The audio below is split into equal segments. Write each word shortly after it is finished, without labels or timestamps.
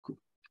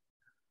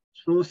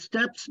So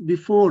steps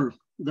before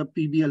the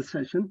PBL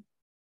session.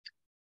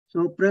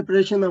 So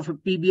preparation of a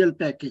PBL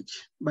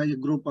package by a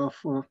group of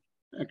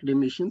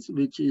academicians,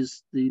 which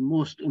is the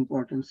most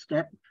important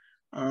step.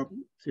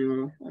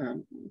 PBL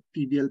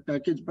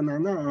package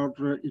banana,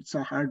 or it's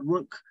a hard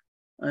work,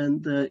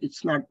 and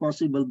it's not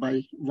possible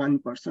by one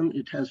person.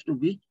 It has to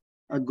be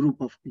a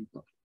group of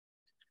people.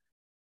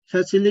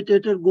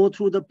 Facilitator go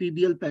through the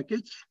PBL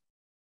package.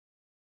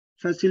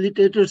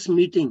 Facilitators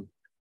meeting.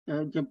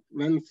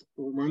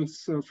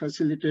 Once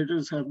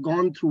facilitators have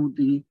gone through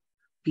the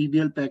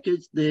PBL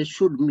package, they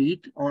should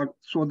meet, or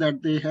so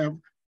that they have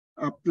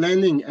a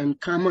planning and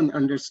common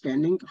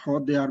understanding how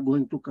they are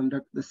going to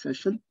conduct the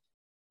session.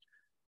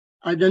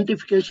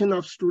 Identification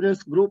of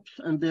students groups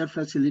and their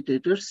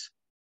facilitators,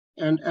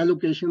 and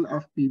allocation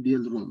of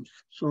PBL rooms.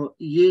 So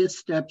ye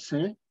steps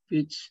hain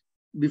which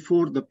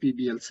before the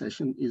PBL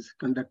session is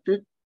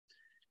conducted.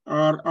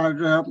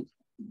 Then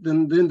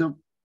the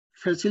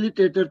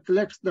facilitator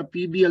collects the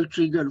PBL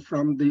trigger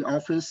from the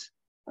office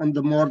on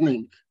the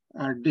morning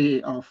or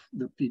day of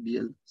the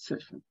PBL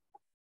session.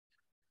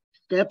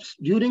 Steps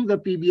during the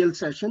PBL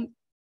session,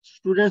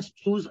 students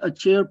choose a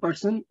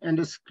chairperson and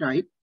a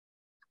scribe.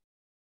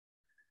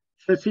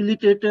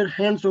 Facilitator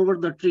hands over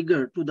the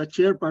trigger to the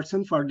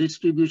chairperson for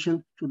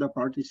distribution to the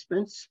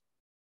participants.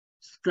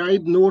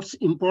 Scribe notes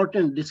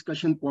important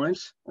discussion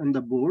points on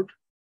the board.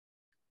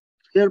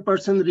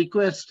 Chairperson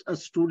requests a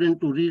student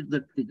to read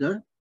the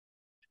trigger.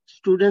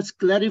 Students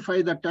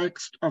clarify the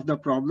text of the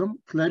problem,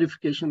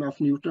 clarification of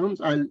new terms.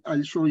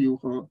 I'll show you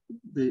how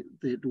they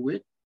do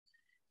it.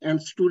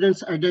 And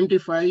students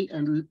identify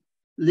and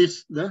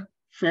list the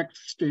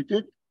facts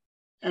stated,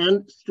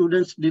 and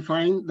students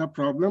define the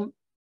problem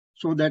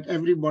so that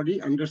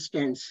everybody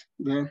understands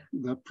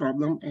the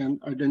problem and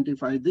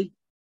identify the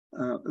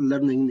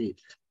learning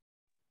needs.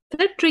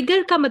 The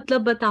trigger का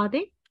मतलब बता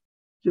दें?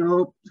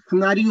 जो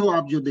scenario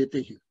आप जो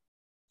देते हैं,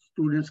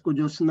 students को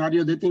जो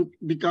scenario देते हैं,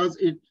 because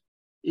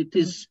it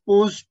is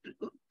supposed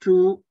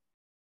to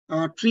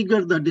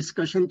trigger the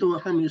discussion, तो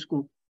हम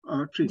इसको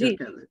trigger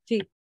कहते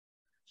हैं.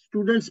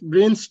 Students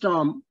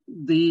brainstorm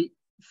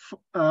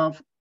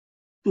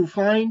to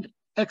find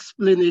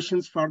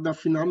explanations for the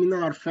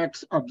phenomena or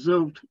facts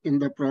observed in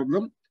the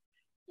problem,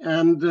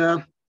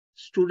 and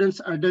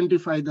students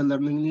identify the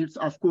learning needs.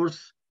 Of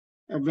course,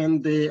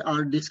 when they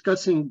are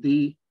discussing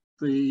the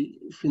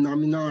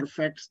phenomena or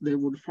facts, they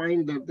would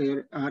find that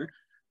there are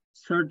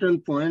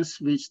certain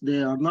points which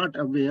they are not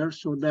aware,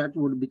 so that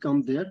would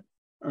become their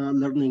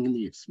learning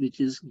needs, which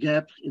is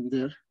gaps in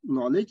their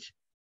knowledge.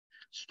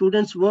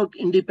 Students work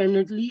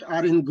independently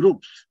or in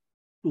groups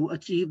to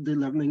achieve the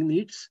learning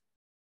needs,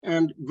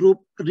 and group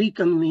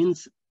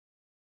reconvenes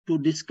to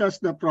discuss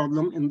the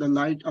problem in the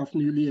light of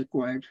newly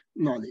acquired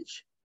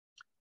knowledge.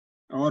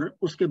 और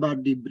उसके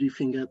बाद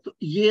debriefing है. तो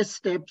ये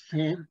steps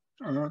हैं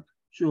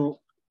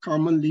जो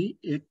commonly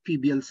एक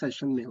PBL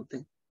session में होते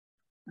हैं.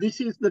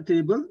 This is the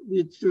table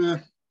which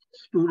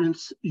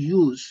students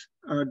use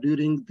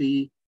during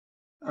the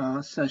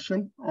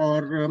session,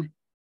 or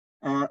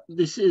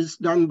this is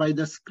done by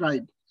the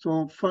scribe.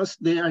 So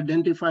first they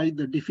identify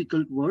the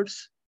difficult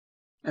words,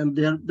 and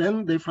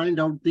then they find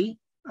out the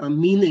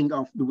meaning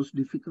of those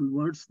difficult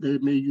words. They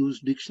may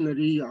use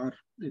dictionary, or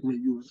they may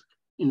use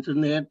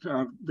internet,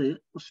 or the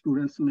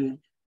students may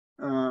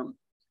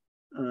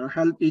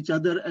help each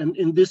other. And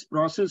in this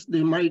process,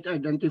 they might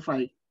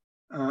identify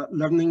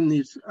learning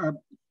needs.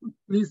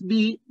 Please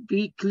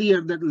be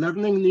clear that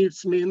learning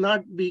needs may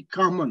not be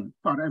common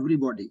for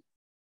everybody.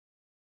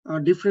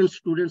 Different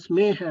students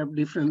may have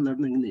different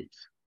learning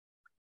needs.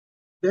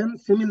 Then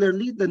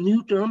similarly, the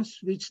new terms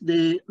which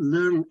they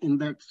learn in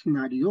that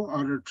scenario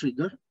are a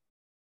trigger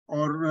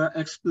or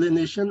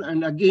explanation,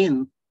 and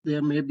again,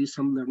 there may be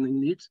some learning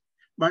needs.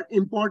 But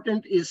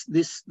important is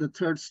this, the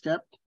third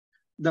step,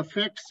 the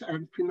facts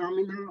and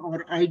phenomena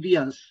or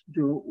ideas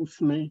जो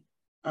उसमें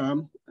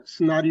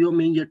scenario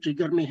में या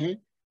trigger में है,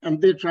 and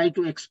they try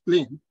to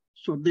explain.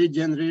 So they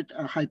generate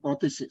a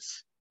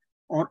hypothesis.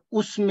 Or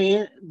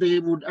usme they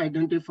would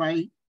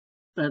identify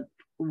that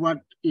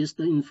what is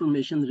the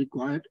information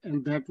required,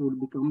 and that would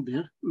become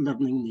their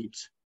learning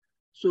needs.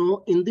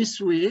 So in this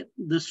way,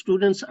 the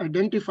students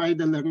identify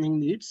the learning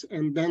needs,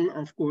 and then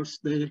of course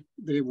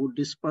they would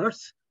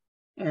disperse,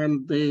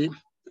 and they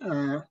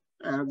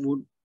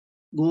would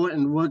go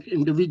and work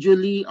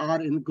individually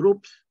or in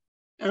groups,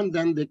 and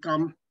then they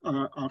come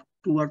 2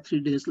 or 3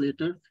 days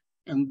later,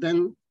 and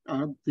then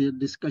the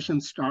discussion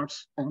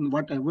starts on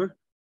whatever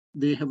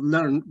they have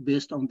learned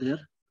based on their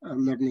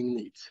learning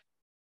needs.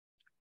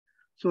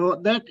 So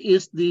that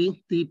is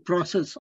the process